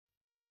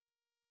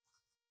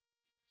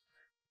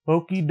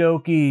Okie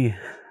dokie,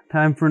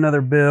 time for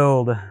another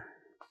build.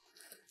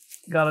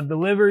 Got a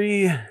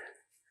delivery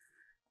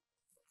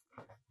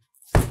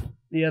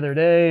the other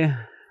day,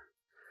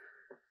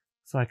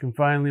 so I can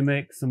finally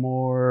make some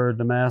more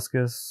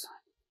Damascus.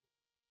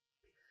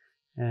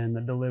 And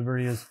the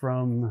delivery is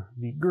from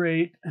the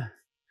great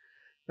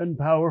and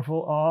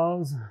powerful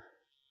Oz,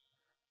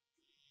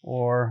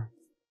 or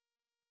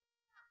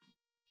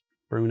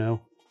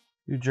Bruno,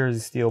 New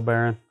Jersey Steel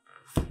Baron.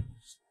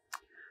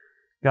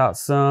 Got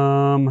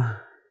some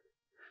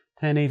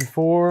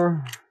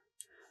 1084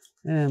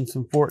 and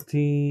some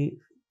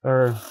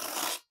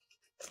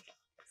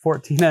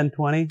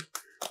 14N20,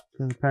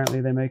 because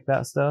apparently they make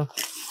that stuff.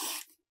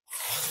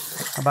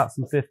 How about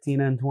some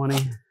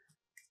 15N20?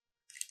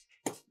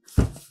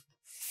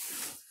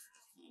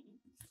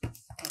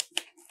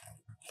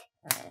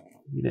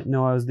 You didn't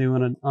know I was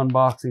doing an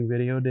unboxing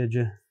video, did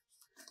you?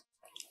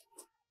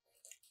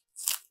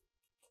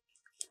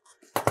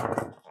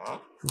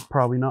 This is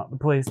probably not the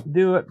place to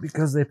do it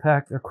because they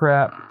pack their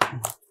crap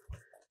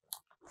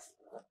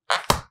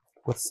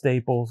with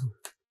staples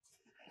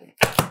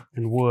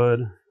and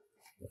wood,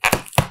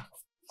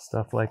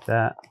 stuff like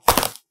that.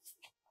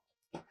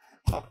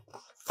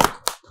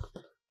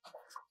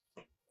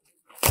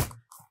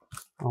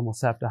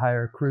 Almost have to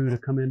hire a crew to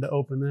come in to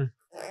open this.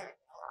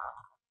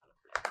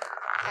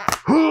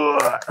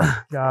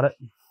 Got it.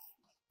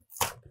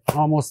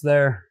 Almost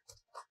there.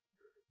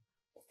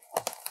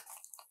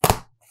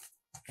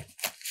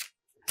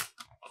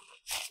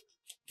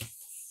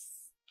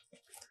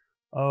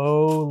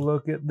 Oh,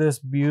 look at this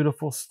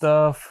beautiful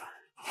stuff.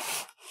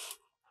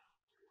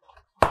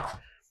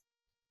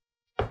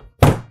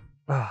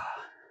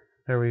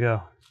 There we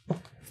go.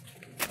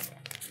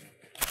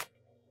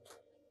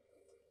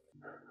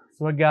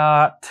 So I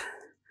got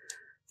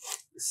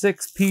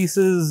 6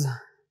 pieces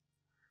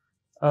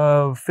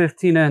of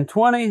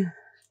 15N20,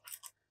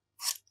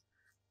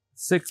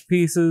 6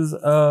 pieces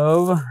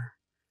of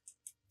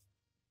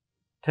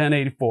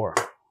 1084.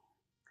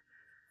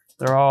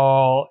 They're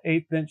all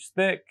 1/8 inch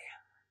thick,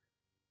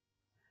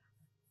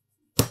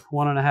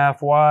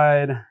 1.5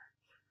 wide,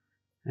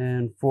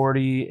 and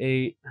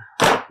 48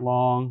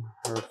 long,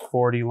 or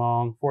 40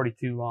 long,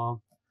 42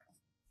 long.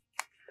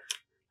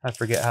 I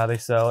forget how they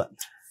sell it.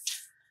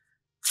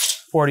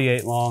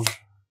 48 long.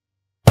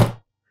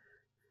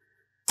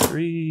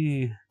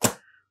 3,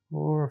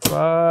 4,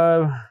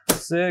 5,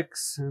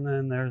 6, and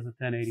then there's the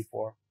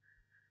 1084.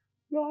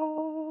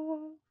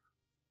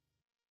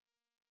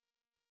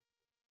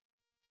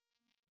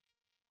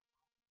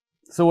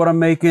 So what I'm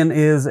making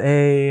is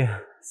a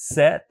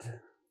set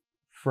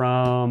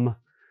from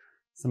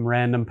some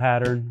random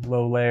pattern,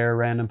 low layer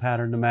random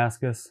pattern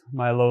Damascus.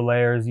 My low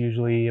layer is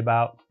usually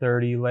about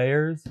 30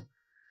 layers.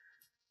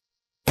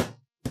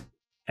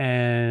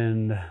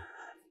 And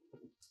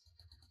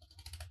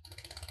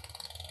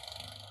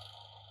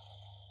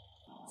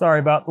sorry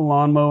about the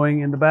lawn mowing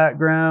in the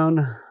background.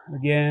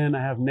 Again,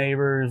 I have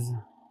neighbors.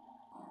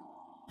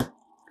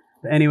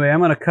 But anyway,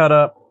 I'm gonna cut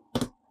up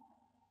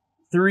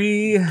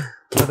 3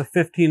 of the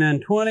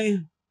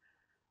 15N20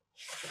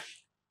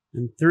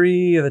 and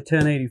 3 of the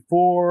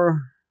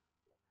 1084.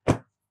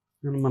 And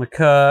I'm gonna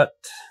cut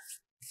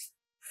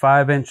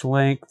 5-inch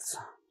lengths.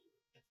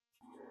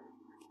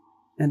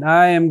 And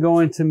I am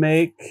going to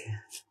make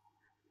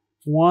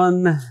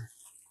one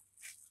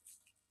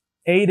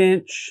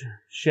 8-inch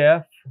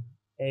chef,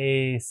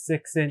 a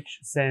 6-inch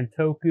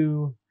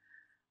Santoku,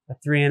 a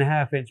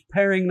 3.5-inch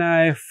paring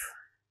knife,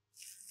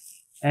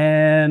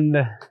 and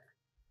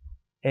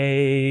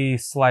a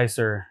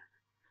slicer,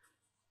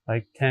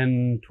 like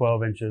 10,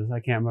 12 inches.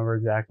 I can't remember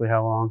exactly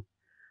how long,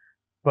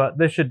 but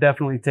this should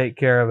definitely take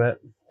care of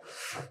it.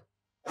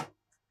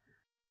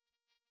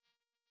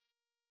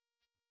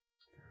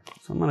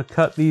 So I'm going to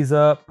cut these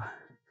up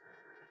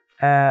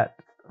at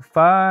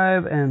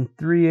 5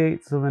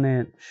 3/8 of an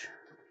inch.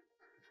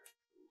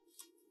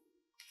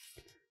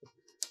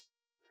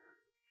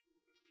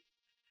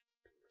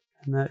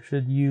 And that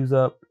should use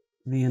up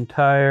the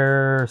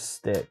entire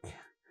stick.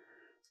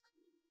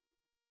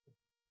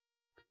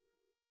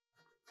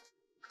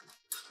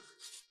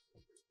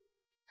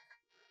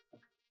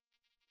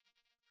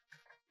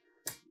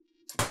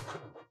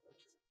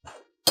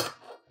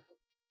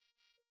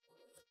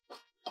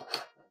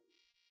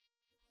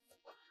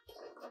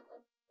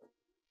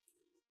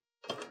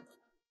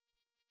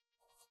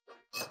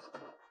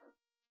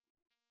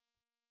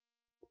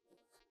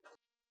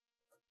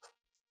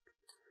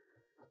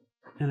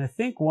 And I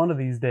think one of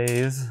these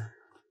days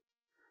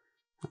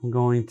I'm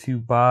going to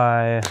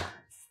buy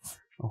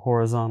a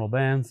horizontal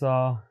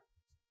bandsaw,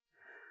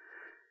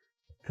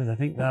 because I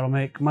think that'll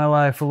make my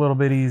life a little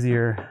bit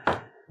easier.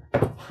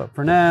 But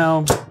for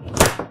now,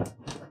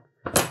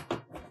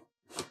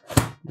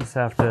 just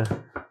have to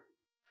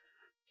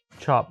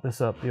chop this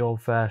up the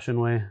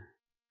old-fashioned way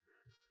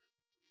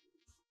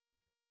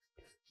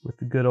with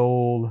the good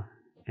old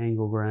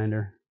angle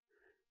grinder.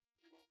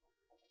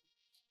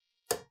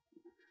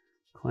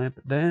 Clamp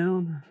it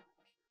down.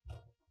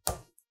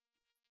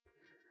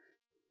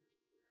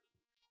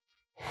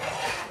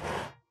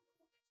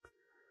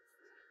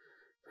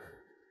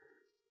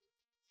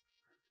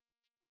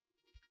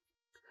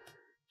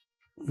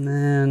 And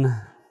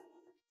then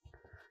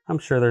I'm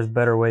sure there's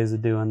better ways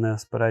of doing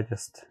this, but I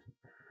just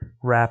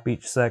wrap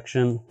each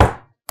section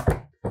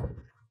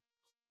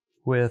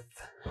with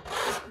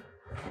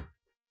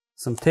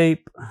some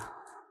tape,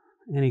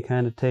 any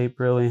kind of tape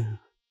really.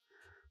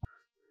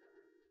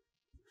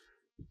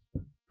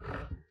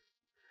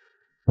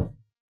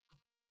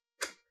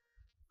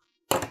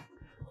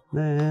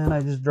 Then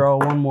I just draw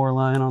one more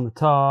line on the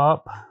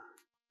top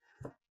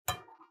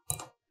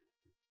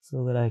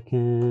so that I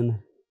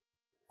can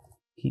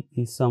keep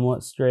these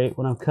somewhat straight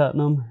when I'm cutting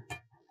them.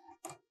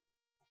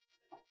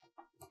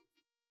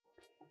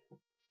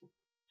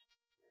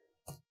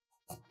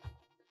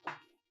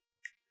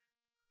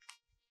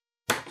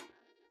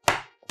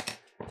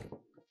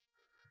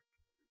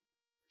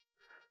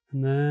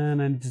 And then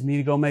I just need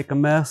to go make a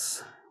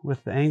mess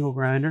with the angle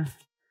grinder.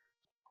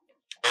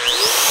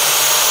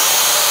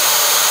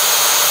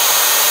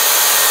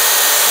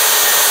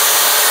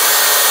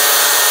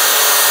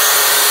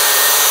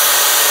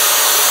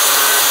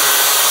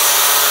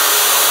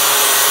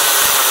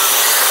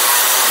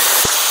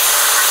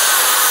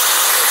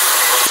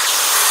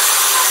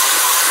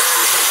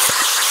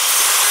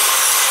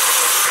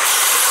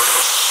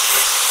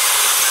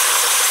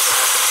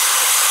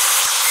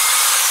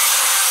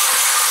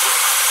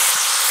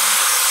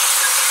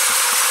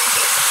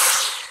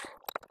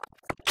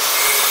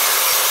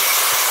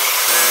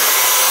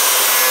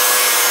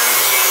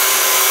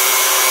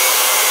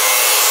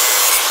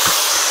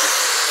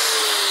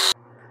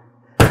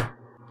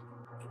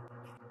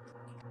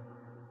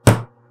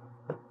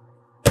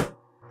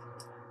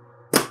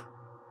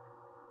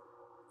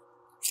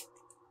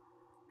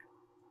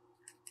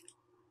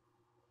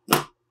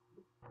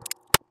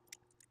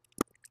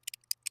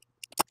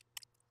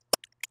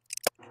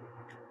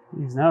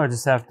 Now I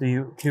just have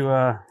to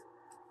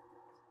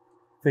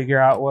figure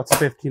out what's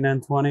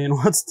 15N20 and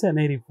what's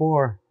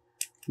 1084.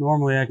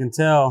 Normally I can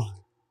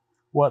tell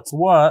what's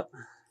what,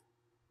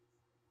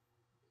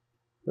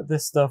 but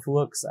this stuff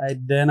looks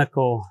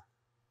identical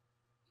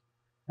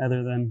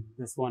other than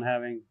this one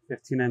having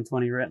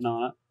 15N20 written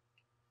on it.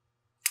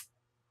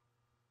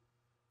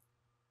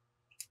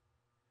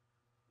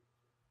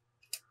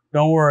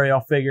 Don't worry,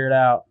 I'll figure it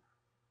out.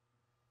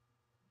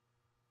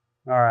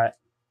 All right.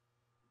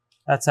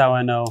 That's how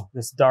I know.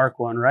 This dark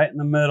one right in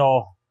the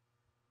middle,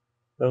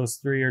 those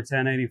three are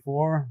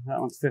 1084. That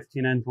one's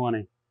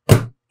 15N20.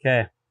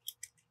 Okay,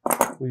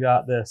 we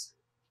got this.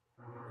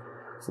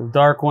 So the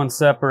dark one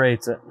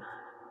separates it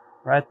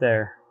right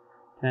there.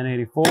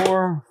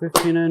 1084,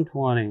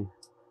 15N20.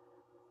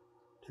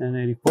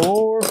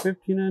 1084,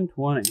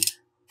 15N20.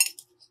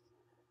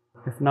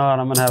 If not,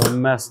 I'm gonna have a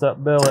messed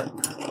up billet.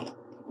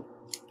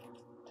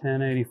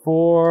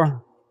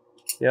 1084,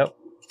 yep,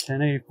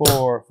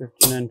 1084,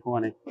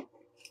 15N20.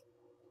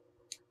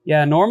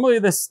 Yeah, normally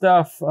this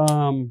stuff,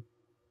 I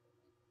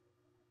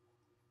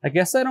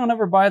guess I don't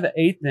ever buy the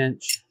 1/8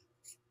 inch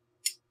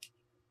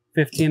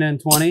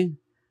 15N20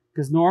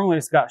 because normally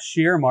it's got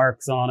shear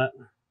marks on it.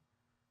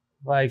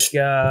 Like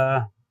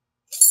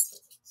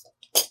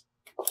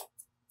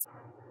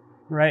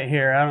right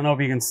here, I don't know if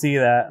you can see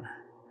that,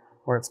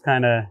 where it's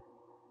kind of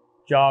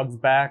jogs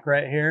back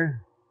right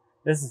here.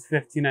 This is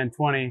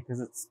 15N20 because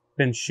it's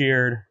been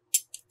sheared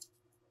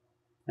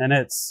and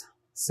it's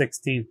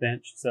 16th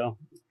inch, so.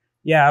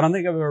 Yeah, I don't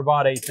think I've ever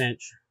bought 1/8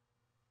 inch.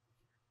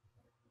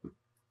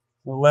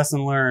 So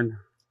lesson learned.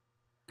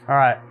 All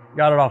right,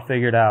 got it all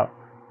figured out.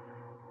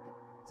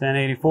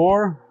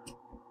 1084,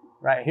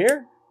 right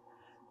here.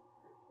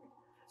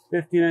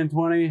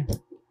 15N20,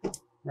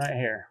 right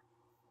here.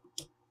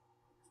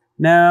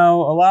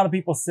 Now, a lot of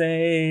people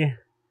say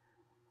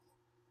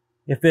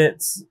if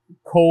it's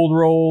cold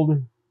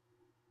rolled,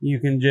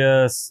 you can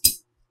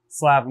just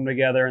slap them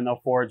together and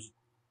they'll forge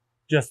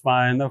just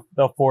fine.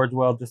 They'll forge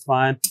well just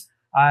fine.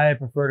 I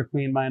prefer to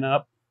clean mine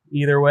up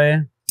either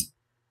way.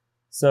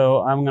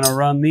 So I'm gonna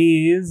run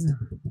these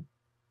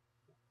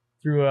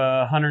through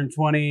a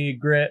 120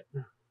 grit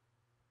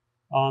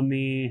on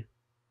the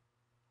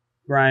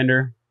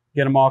grinder,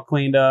 get them all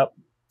cleaned up.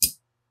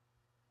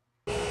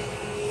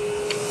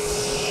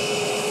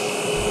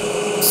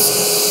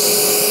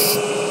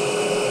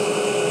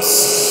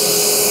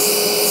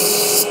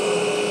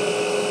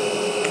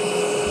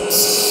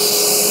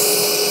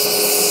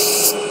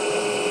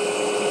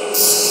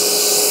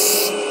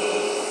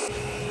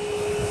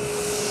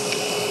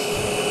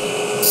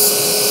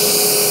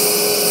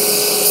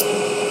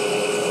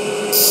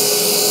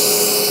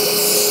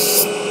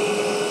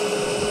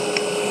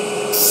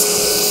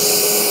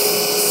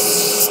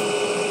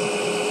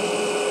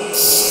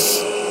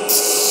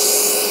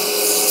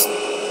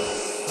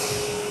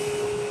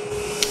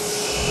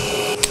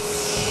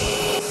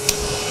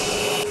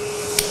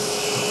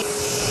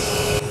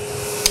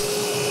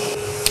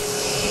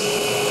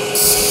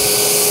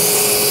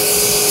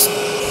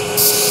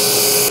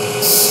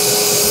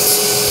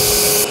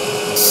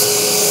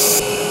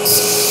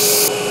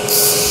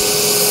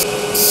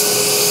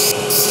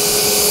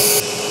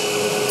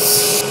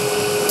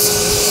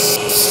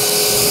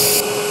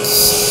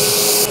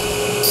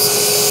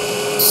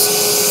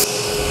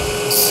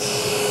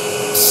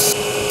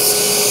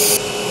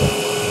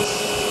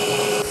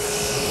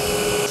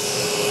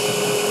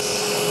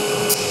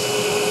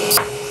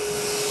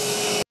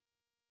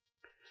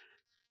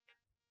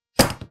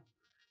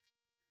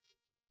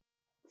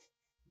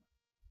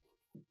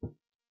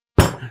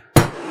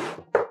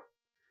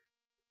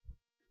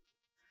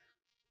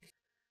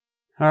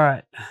 All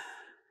right.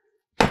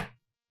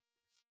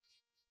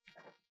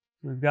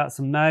 We've got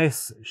some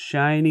nice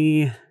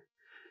shiny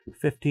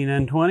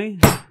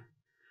 15N20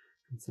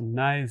 and some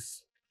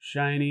nice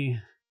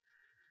shiny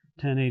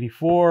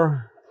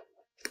 1084,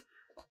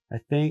 I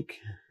think.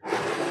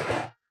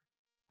 Now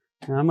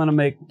I'm gonna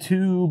make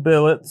 2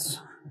 billets,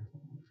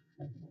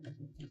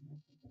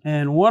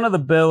 and one of the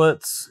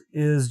billets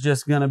is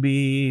just gonna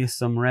be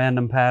some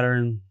random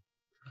pattern,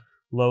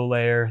 low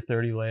layer,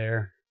 30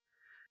 layer.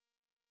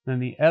 Then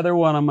the other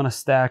one I'm gonna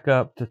stack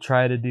up to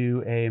try to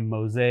do a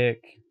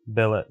mosaic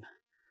billet.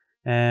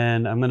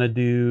 And I'm gonna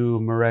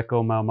do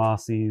Mareko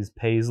Malmasi's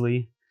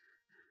paisley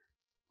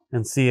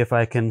and see if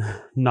I can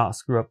not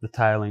screw up the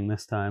tiling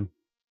this time.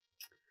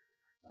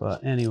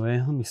 But anyway,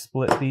 let me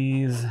split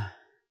these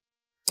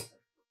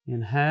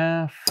in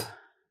half,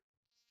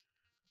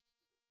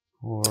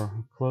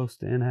 or close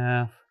to in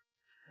half.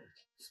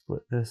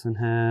 Split this in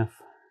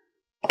half.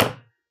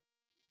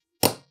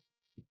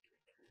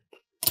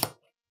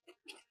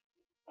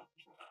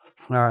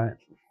 All right,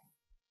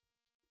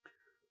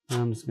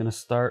 I'm just gonna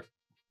start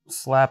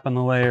slapping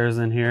the layers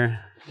in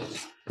here.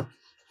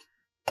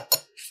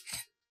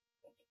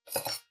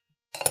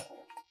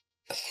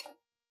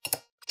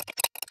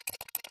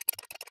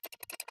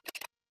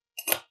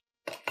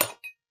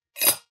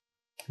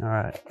 All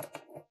right,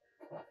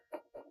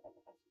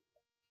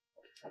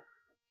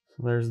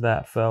 so there's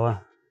that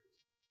fella.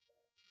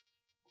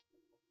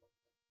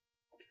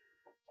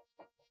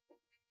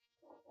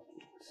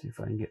 Let's see if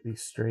I can get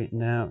these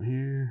straightened out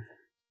here.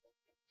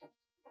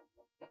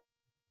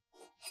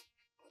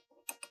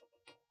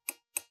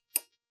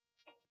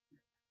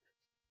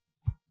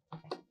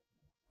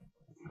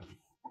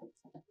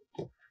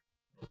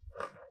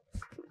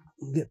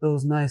 Get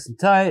those nice and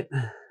tight.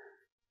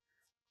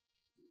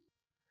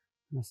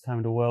 It's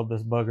time to weld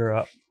this bugger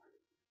up.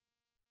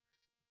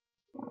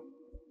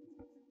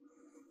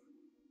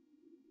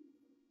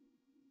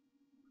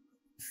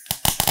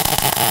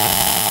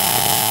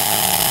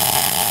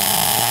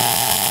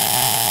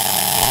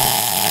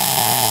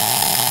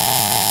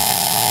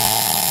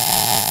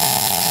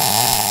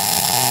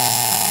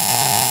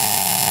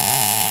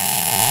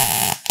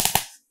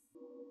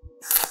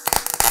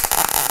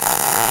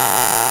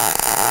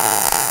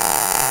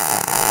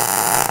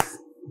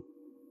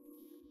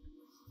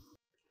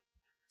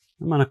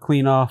 I'm gonna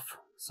clean off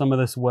some of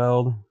this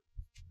weld,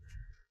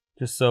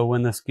 just so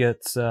when this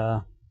gets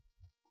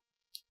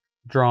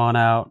drawn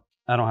out,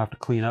 I don't have to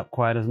clean up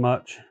quite as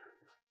much.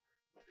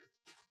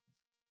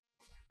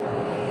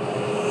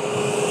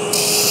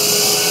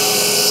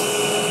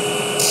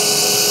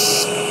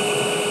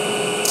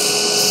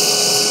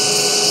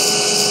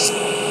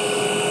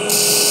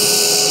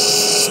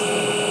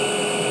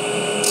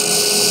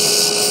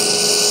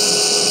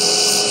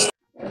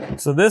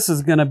 So this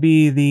is gonna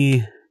be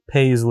the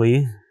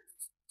paisley.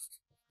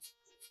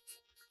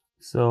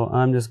 So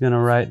I'm just gonna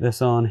write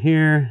this on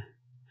here.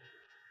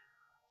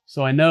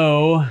 So I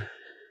know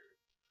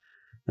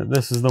that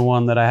this is the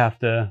one that I have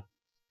to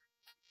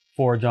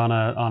forge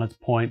on its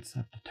points. I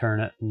have to turn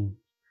it and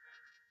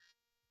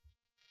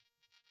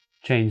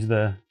change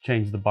the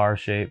bar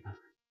shape,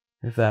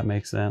 if that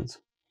makes sense.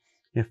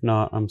 If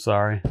not, I'm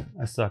sorry.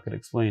 I suck at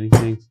explaining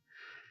things.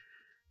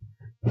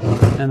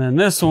 And then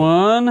this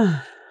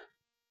one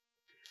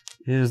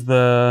is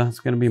it's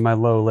gonna be my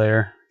low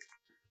layer.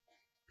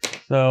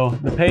 So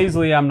the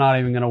paisley I'm not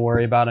even gonna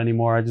worry about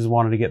anymore. I just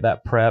wanted to get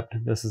that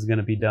prepped. This is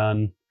gonna be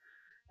done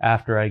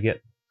after I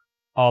get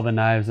all the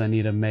knives I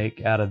need to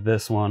make out of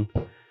this one.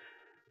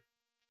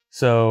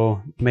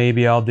 So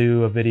maybe I'll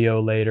do a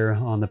video later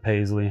on the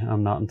paisley.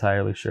 I'm not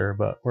entirely sure,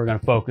 but we're gonna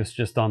focus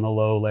just on the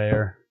low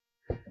layer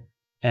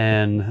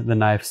and the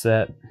knife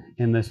set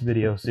in this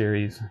video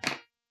series.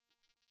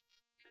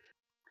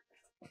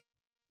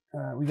 All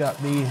right, we got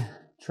the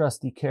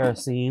trusty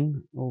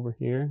kerosene over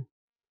here.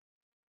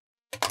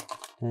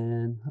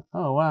 And,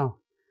 oh wow,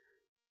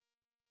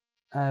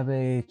 I have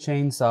a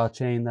chainsaw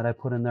chain that I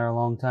put in there a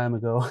long time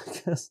ago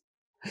because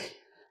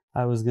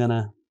I was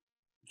gonna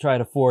try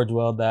to forge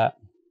weld that.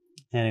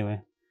 Anyway,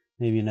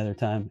 maybe another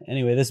time.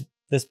 Anyway,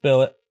 this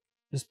billet,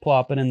 just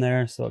plop it in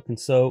there so it can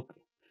soak.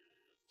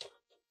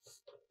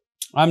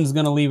 I'm just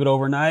gonna leave it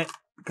overnight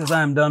because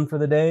I'm done for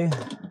the day,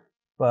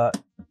 but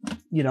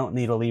you don't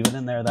need to leave it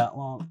in there that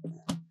long.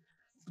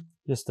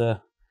 Just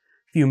a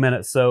few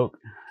minutes soak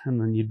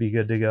and then you'd be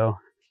good to go.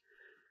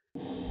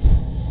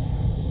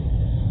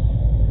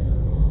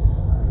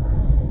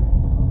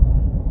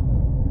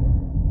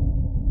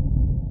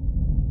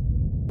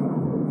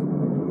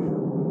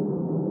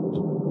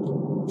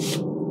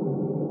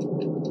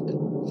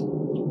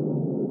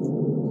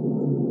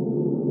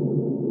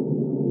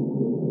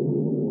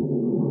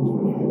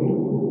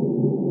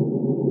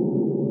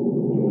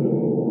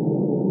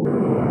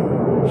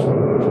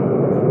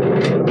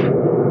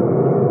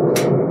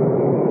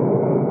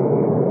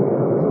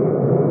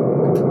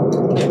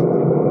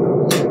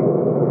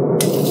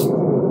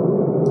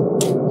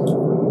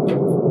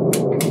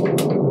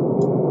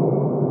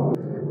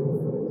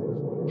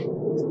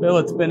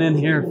 Billet's been in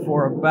here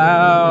for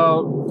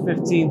about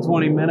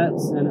 15-20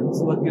 minutes and it's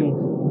looking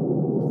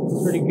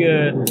pretty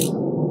good.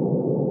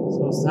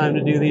 So it's time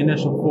to do the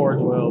initial forge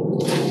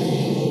weld.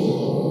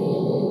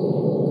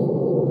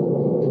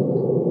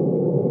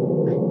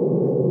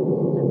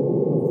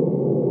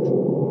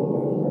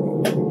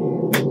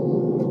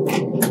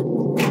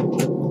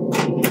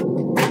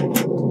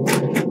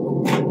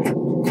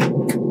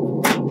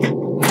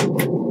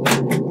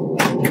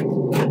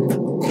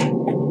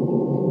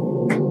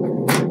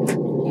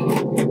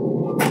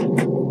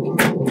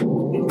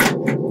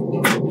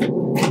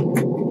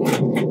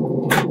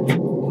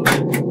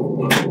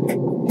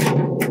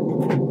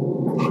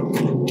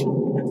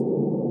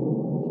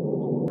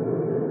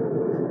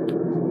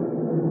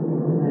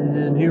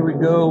 And here we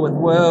go with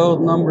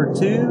weld number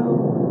 2.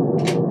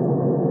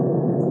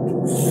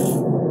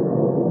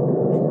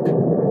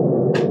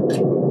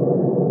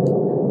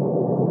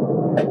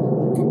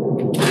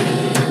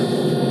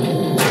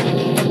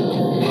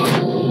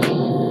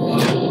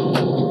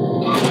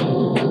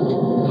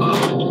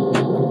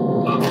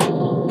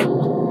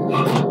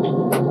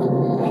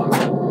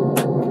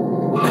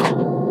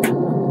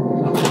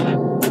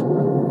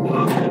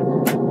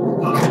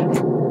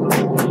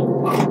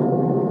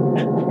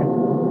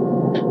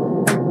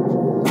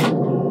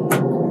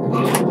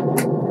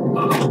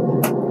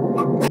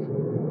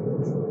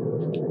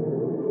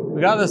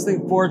 We got this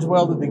thing forge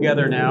welded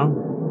together now.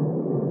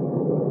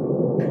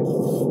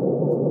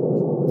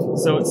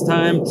 So it's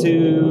time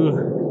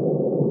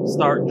to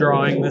start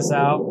drawing this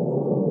out.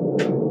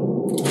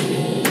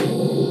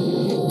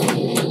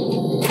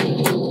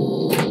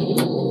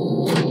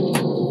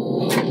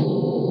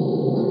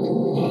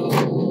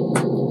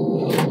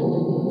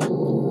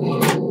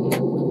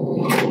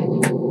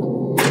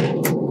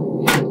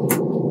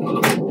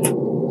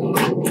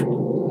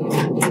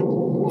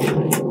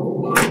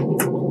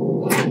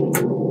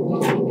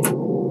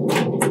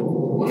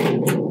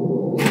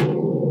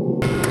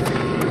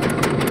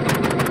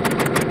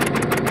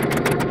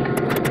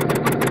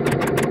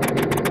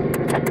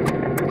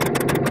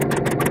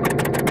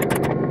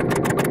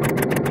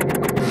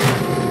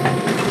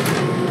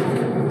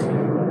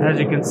 As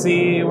you can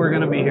see, we're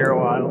going to be here a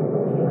while.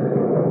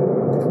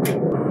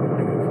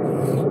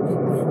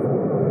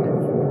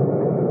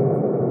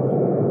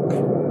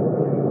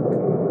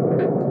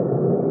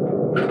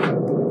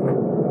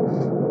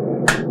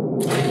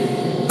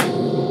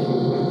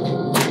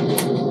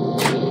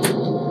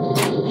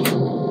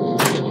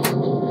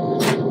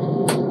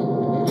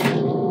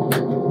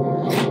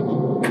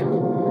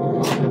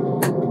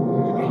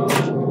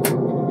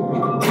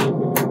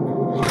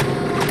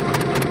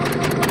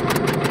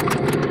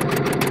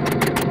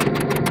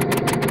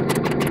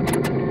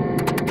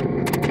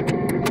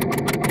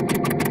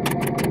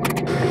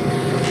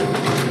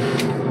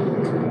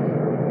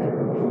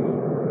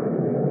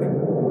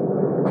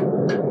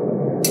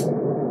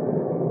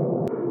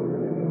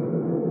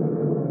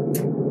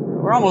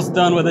 We're almost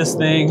done with this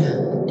thing,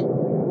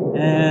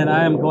 and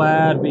I am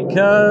glad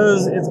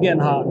because it's getting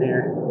hot in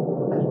here.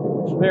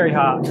 It's very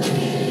hot.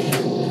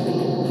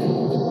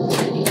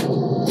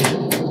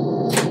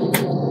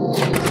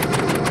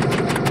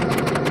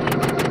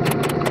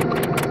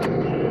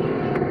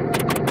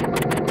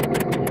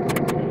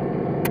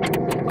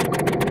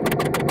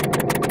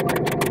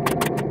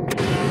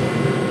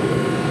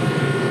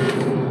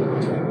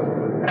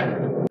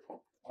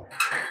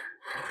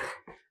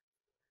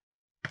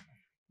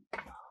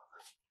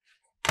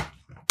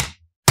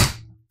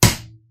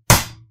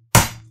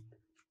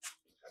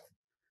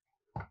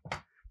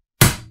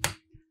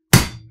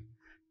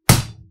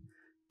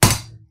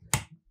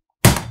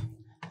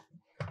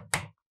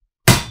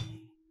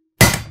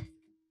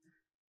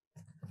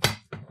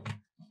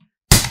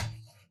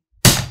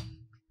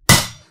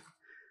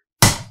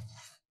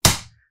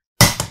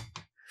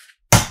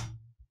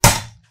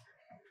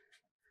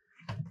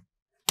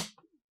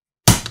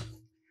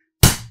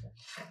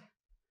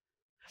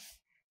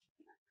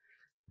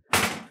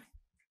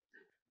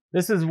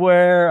 This is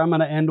where I'm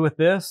going to end with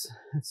this.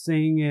 This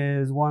thing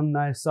is one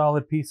nice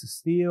solid piece of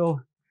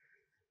steel.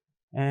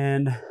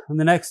 And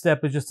the next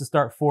step is just to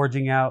start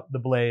forging out the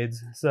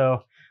blades.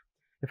 So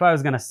if I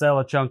was going to sell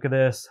a chunk of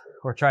this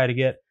or try to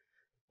get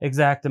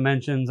exact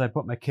dimensions, I'd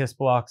put my kiss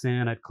blocks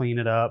in, I'd clean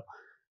it up,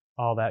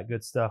 all that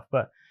good stuff.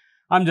 But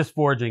I'm just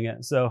forging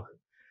it. So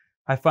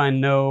I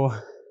find no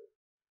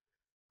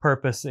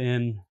purpose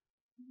in,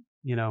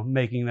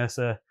 making this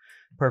a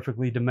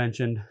perfectly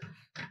dimensioned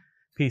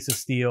piece of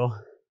steel.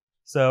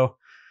 So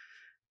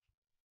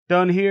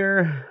done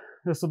here.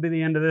 This will be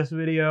the end of this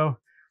video.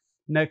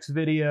 Next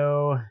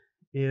video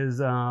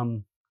is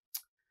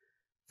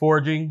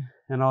forging,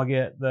 and I'll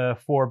get the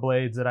 4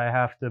 blades that I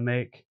have to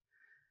make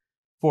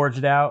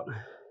forged out.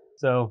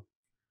 So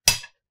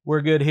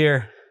we're good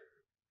here.